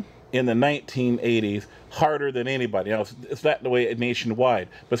Oregon in the 1980s harder than anybody else. It's not the way nationwide,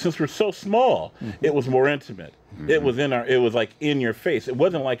 but since we're so small, it was more intimate. It was like in your face. It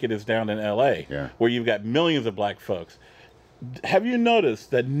wasn't like it is down in LA, where you've got millions of black folks. Have you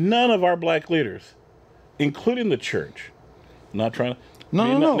noticed that none of our black leaders, including the church, I'm not trying to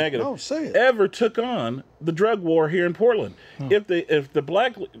negative, say it, ever took on the drug war here in Portland? If the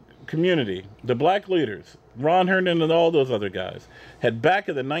black community, the black leaders, Ron Herndon and all those other guys, had back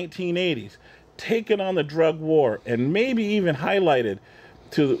in the 1980s taken on the drug war and maybe even highlighted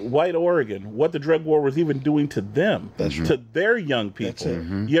to white Oregon what the drug war was even doing to them, to their young people.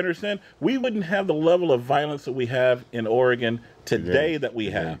 You understand? We wouldn't have the level of violence that we have in Oregon today that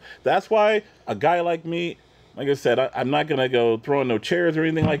we have. That's why a guy like me, like I said, I'm not going to go throwing no chairs or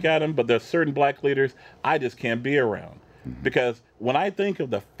anything like at him, but there's certain black leaders I just can't be around. Because when I think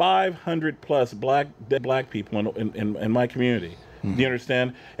of the 500 plus dead black people in my community, do you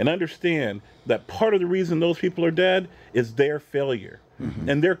understand? And understand that part of the reason those people are dead is their failure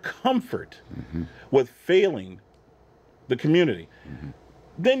and their comfort with failing the community.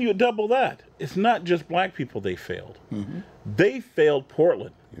 Then you double that. It's not just black people they failed. They failed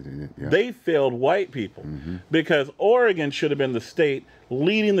Portland. They failed white people because Oregon should have been the state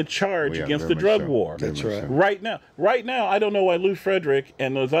leading the charge against the drug war. That's right. Right now, I don't know why Lou Frederick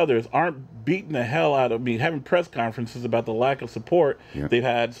and those others aren't beating the hell out of me, having press conferences about the lack of support they've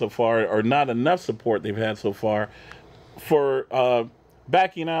had so far, or not enough support they've had so far, for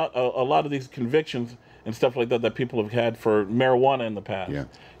backing out a lot of these convictions and stuff like that that people have had for marijuana in the past. Yeah.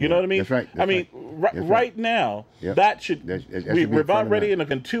 You know what I mean? That's right. I mean, right now, Yep. that should, that should be we're in front about of ready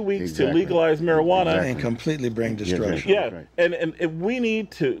that. in 2 weeks Exactly. to legalize marijuana. Exactly. And completely bring destruction. Yeah, That's right. and we need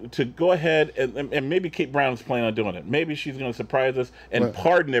to go ahead and maybe Kate Brown's planning on doing it. Maybe she's going to surprise us and Well,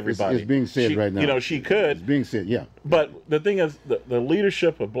 pardon everybody. It's being said right now. You know, she could. It's being said, yeah. But the thing is, the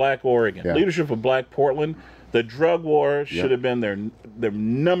leadership of Black Oregon, Yeah. leadership of Black Portland, the drug war should have been their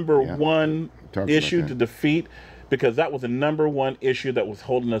number one Talked about issue that. to defeat, because that was the number one issue that was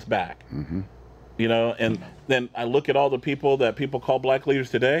holding us back. You know, and then I look at all the people that people call black leaders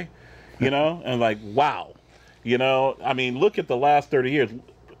today, you know, and like, wow. You know, I mean, look at the last 30 years.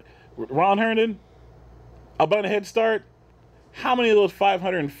 Ron Herndon, Albina Head Start, how many of those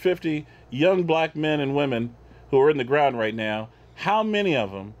 550 young black men and women who are in the ground right now, how many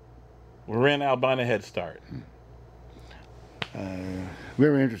of them were in Albina Head Start?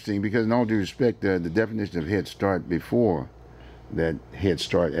 Very interesting, because in all due respect, the definition of Head Start before that Head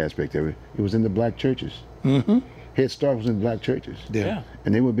Start aspect of it, it was in the black churches. Head Start was in black churches. Yeah.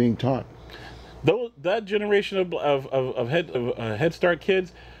 And they were being taught. That generation of Head Start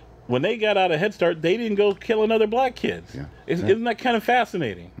kids, when they got out of Head Start, they didn't go killing other black kids. Yeah. Isn't that kind of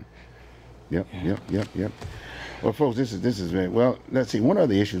fascinating? Yep. Well, folks, this is very well. Let's see. One of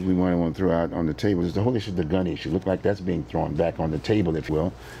the issues we want to throw out on the table is the whole issue of the gun issue. Look like that's being thrown back on the table, if you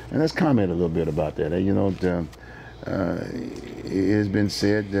will. And let's comment a little bit about that. You know, it has been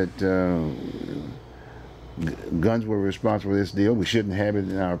said that guns were responsible for this deal. We shouldn't have it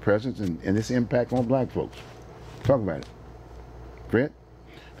in our presence, and its impact on black folks. Talk about it, Fred.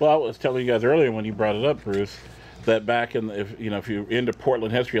 Well, I was telling you guys earlier when you brought it up, Bruce, that back in if you're into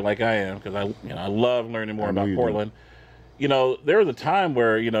Portland history like I am, because I love learning more about Portland. You know, there was a time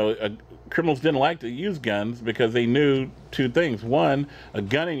where criminals didn't like to use guns because they knew two things. One, a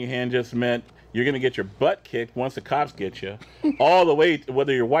gun in your hand just meant you're going to get your butt kicked once the cops get you, all the way to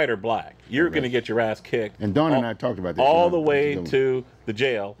whether you're white or black. You're going to get your ass kicked. And Don and I talked about that. All the way to the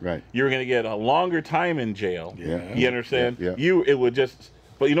jail. Right. You're going to get a longer time in jail. Yeah. You understand? Yeah. It would just.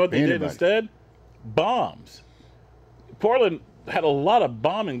 But you know what they did instead? Bombs. Portland had a lot of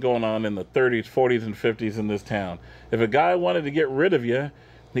bombing going on in the 30s, 40s, and 50s in this town. If a guy wanted to get rid of you,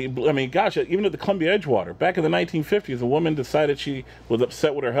 gosh, even at the Columbia Edgewater, back in the 1950s, a woman decided she was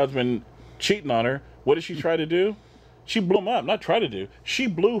upset with her husband cheating on her. What did she try to do? She blew him up. Not try to do. She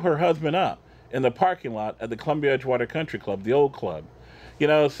blew her husband up in the parking lot at the Columbia Edgewater Country Club, the old club.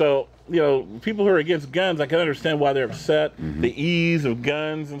 So people who are against guns, I can understand why they're upset, the ease of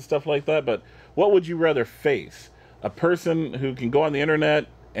guns and stuff like that. But what would you rather face? A person who can go on the internet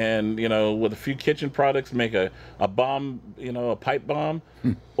and, with a few kitchen products make a bomb, a pipe bomb?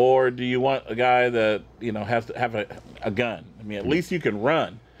 Or do you want a guy that, has to have a gun? I mean, at least you can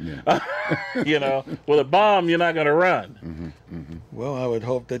run. Yeah. With a bomb, you're not going to run. Well, I would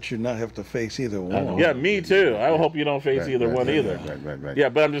hope that you not have to face either one. Yeah, me too. I hope you don't face either one either. Right. Yeah,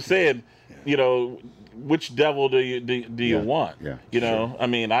 but I'm just saying, which devil do you want? Yeah. I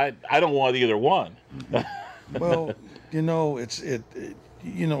mean, I don't want either one. Well, it's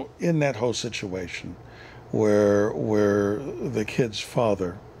in that whole situation where the kid's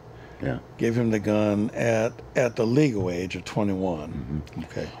father gave him the gun at the legal age of 21.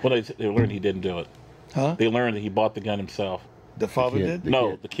 Okay. Well, they learned he didn't do it. Huh? They learned that he bought the gun himself. The father did?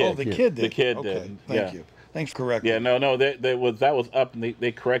 No, the kid. Oh, the kid did. The kid okay. did. Thank you. Thanks for correcting. Yeah, no, that was up, and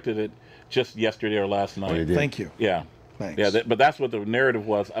they corrected it just yesterday or last night. Oh, they did. Thank you. Yeah. Thanks. Yeah, but that's what the narrative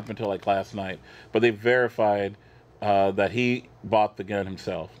was up until like last night. But they verified that he bought the gun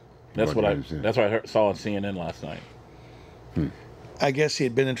himself. That's what I saw on CNN last night. I guess he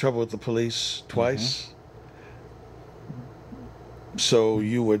had been in trouble with the police twice. So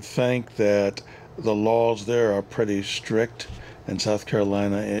you would think that the laws there are pretty strict in South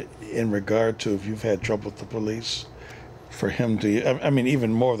Carolina in regard to if you've had trouble with the police. For him to,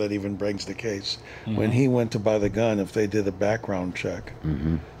 even more that even brings the case. When he went to buy the gun, if they did a background check,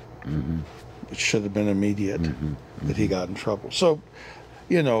 it should have been immediate that he got in trouble. So,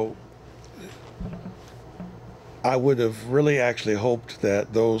 I would have really actually hoped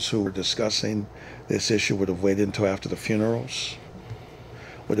that those who were discussing this issue would have waited until after the funerals,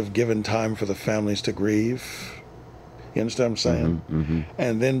 would have given time for the families to grieve. You understand what I'm saying?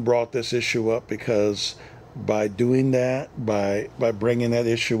 And then brought this issue up, because by doing that, by bringing that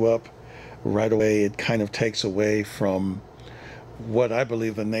issue up right away, it kind of takes away from what I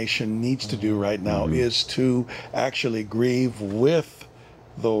believe the nation needs to do right now, is to actually grieve with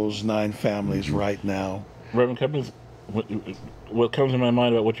those 9 families right now. Reverend Cummings, what comes to my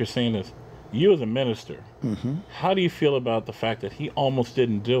mind about what you're saying is, you as a minister, how do you feel about the fact that he almost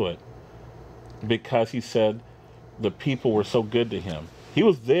didn't do it, because he said the people were so good to him. He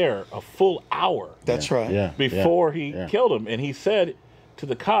was there a full hour. That's right. Yeah. Before he killed him, and he said to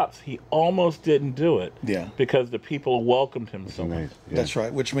the cops he almost didn't do it. Yeah. Because the people welcomed him so much. Nice. Yeah. That's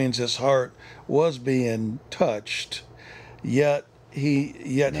right. Which means his heart was being touched, yet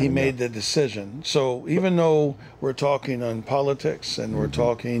he made the decision. So even though we're talking on politics and we're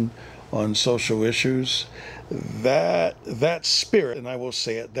talking on social issues, that spirit, and I will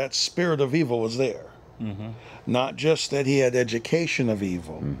say it, that spirit of evil was there. Not just that he had education of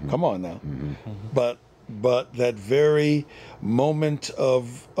evil. Come on now. But that very moment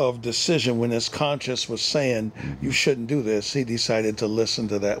of decision when his conscience was saying you shouldn't do this, he decided to listen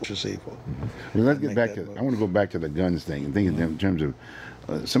to that which is evil. Well, let's get back to. I want to go back to the guns thing and think in terms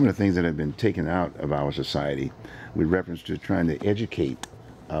of some of the things that have been taken out of our society with reference to trying to educate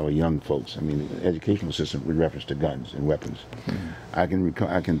our young folks. I mean, the educational system with reference to guns and weapons. I can recall.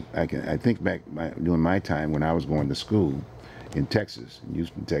 I think back during my time when I was going to school in Texas, in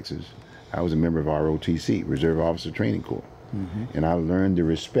Houston, Texas. I was a member of ROTC, Reserve Officer Training Corps, and I learned the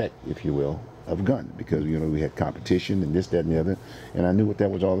respect, if you will, of guns because we had competition and this, that, and the other, and I knew what that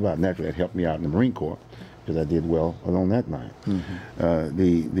was all about. Naturally, that helped me out in the Marine Corps because I did well along that line.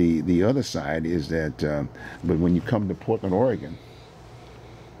 The other side is that, but when you come to Portland, Oregon,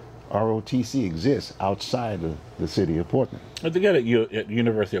 ROTC exists outside of the city of Portland. But they got it at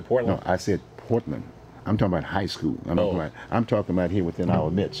University of Portland. No, I said Portland. I'm talking about high school. I'm talking about here within our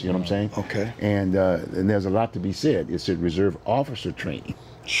midst. You know what I'm saying? Okay. And there's a lot to be said. It's a reserve officer training.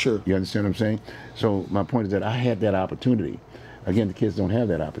 Sure. You understand what I'm saying? So my point is that I had that opportunity. Again, the kids don't have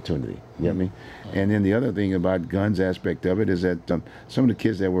that opportunity. You get me? And then the other thing about guns aspect of it is that some of the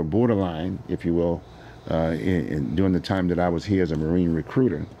kids that were borderline, if you will, during the time that I was here as a Marine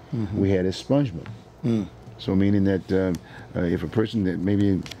recruiter, we had expungement. So meaning that if a person that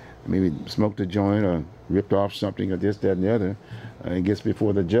maybe smoked a joint or ripped off something or this, that, and the other, it gets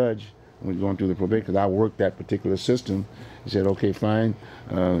before the judge when going through the probation, because I worked that particular system. He said, okay, fine,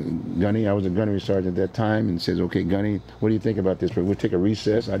 Gunny, I was a gunnery sergeant at that time, and says, okay, Gunny, what do you think about this? We'll take a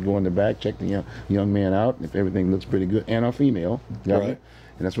recess. I'd go in the back, check the young man out, and if everything looks pretty good, and a female, right.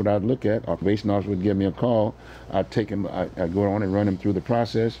 And that's what I'd look at. Our probation officer would give me a call. I'd take him, I'd go on and run him through the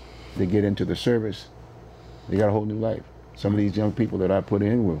process. They get into the service. They got a whole new life. Some of these young people that I put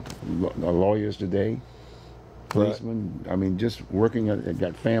in were lawyers today, policemen. I mean, just working.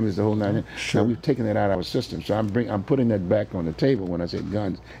 Got families, the whole nine. Now we've taken that out of our system. So I'm putting that back on the table when I say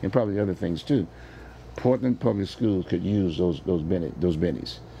guns and probably other things too. Portland public schools could use those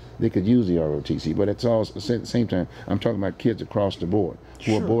bennies. They could use the ROTC, but it's all at the same time. I'm talking about kids across the board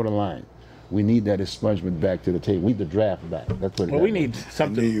who are borderline. We need that expungement back to the table. We need the draft back. That's what. Well, we need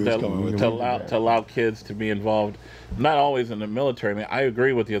something to allow kids to be involved. Not always in the military. I mean, I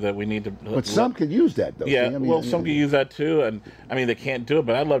agree with you that we need to. But some could use that, though. Yeah, well, some could use that too, and I mean they can't do it.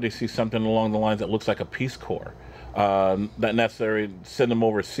 But I'd love to see something along the lines that looks like a Peace Corps. Not necessarily send them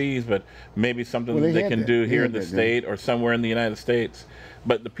overseas, but maybe something they can do here in the state or somewhere in the United States.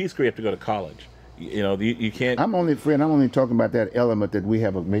 But the Peace Corps, you have to go to college. You can't. I'm only talking about that element that we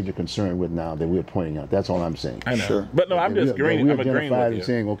have a major concern with now that we're pointing out. That's all I'm saying. I know. Sure. But no, I'm just agreeing. I'm agreeing with you.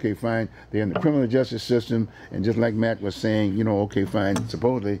 Saying, okay, fine. They're in the criminal justice system, and just like Matt was saying, okay, fine.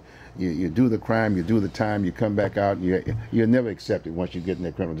 Supposedly, you do the crime, you do the time, you come back out, you're never accepted once you get in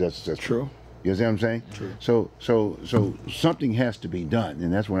the criminal justice system. True. You see what I'm saying? True. So something has to be done,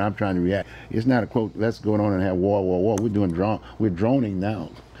 and that's when I'm trying to react. It's not a quote. Let's go on and have war. We're doing We're droning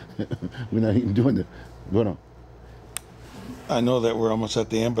now. We're not even doing the. Go on. I know that we're almost at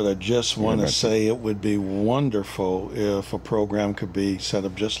the end, but I just want to say it would be wonderful if a program could be set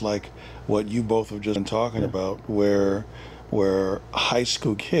up just like what you both have just been talking about, where high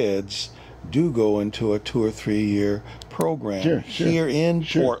school kids do go into a 2 or 3 year program here in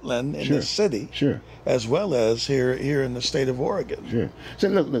Portland, in the city, as well as here in the state of Oregon. Sure. So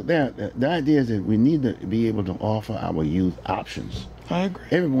look, the idea is that we need to be able to offer our youth options. I agree.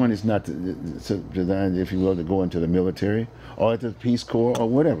 Everyone is not designed, if you will, to go into the military or at the Peace Corps or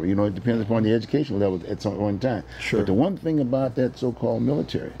whatever. It depends upon the educational level at some one time. Sure. But the one thing about that so-called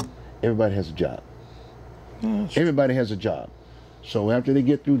military, everybody has a job. Everybody has a job. So after they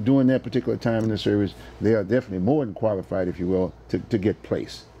get through doing that particular time in the service, they are definitely more than qualified, if you will, to get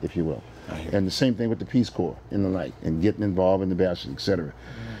placed, if you will. And the same thing with the Peace Corps and the like, and getting involved in the battles, etc.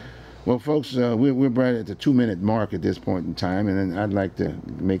 Well, folks, we're right at the 2-minute mark at this point in time, and then I'd like to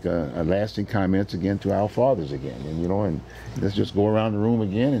make a lasting comments again to our fathers again, and let's just go around the room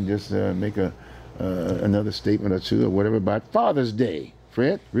again and just make another statement or two or whatever about Father's Day.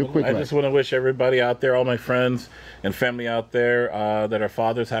 Fred, real quick. I just want to wish everybody out there, all my friends and family out there that are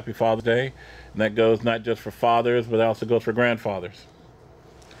fathers, happy Father's Day. And that goes not just for fathers, but it also goes for grandfathers.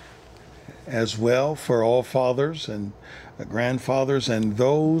 As well, for all fathers and grandfathers and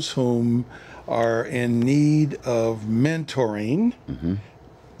those whom are in need of mentoring,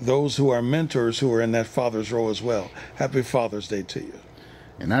 those who are mentors who are in that father's role as well. Happy Father's Day to you.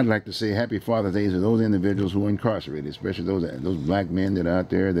 And I'd like to say happy Father's Day to those individuals who are incarcerated, especially those black men that are out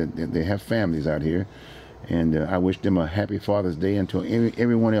there, that they have families out here. And I wish them a happy Father's Day, and to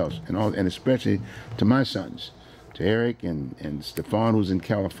everyone else, and especially to my sons, to Eric and Stefan, who's in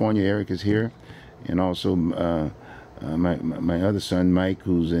California. Eric is here, and also my other son, Mike,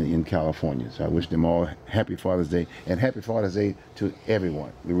 who's in California. So I wish them all happy Father's Day, and happy Father's Day to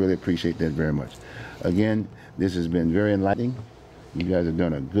everyone. We really appreciate that very much. Again, this has been very enlightening. You guys have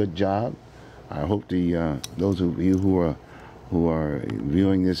done a good job. I hope those of you who are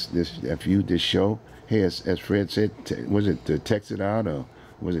viewing this show, hey, as Fred said, was it text it out, or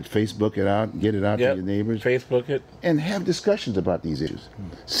was it Facebook it out, get it out to your neighbors? Facebook it. And have discussions about these issues.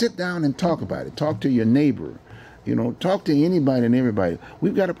 Sit down and talk about it. Talk to your neighbor. You know, talk to anybody and everybody.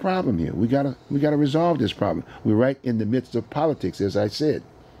 We've got a problem here. We gotta resolve this problem. We're right in the midst of politics, as I said.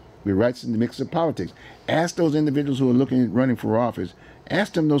 We're right in the midst of politics. Ask those individuals who are looking at running for office,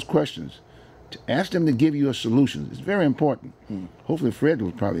 ask them those questions. Ask them to give you a solution. It's very important. Hopefully Fred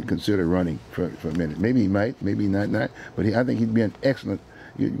will probably consider running for a minute. Maybe he might, maybe not. But I think he'd be an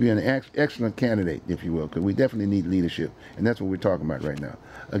excellent candidate, if you will, because we definitely need leadership. And that's what we're talking about right now.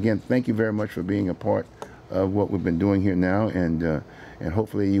 Again, thank you very much for being a part of what we've been doing here now, and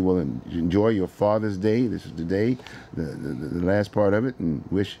hopefully you will enjoy your Father's Day. This is the day, the last part of it, and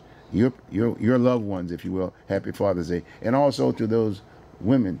wish your loved ones, if you will, happy Father's Day. And also to those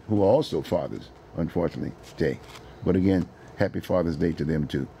women who are also fathers, unfortunately, today. But again, happy Father's Day to them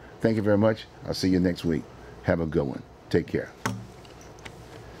too. Thank you very much. I'll see you next week. Have a good one. Take care.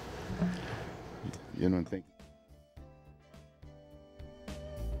 Thank you.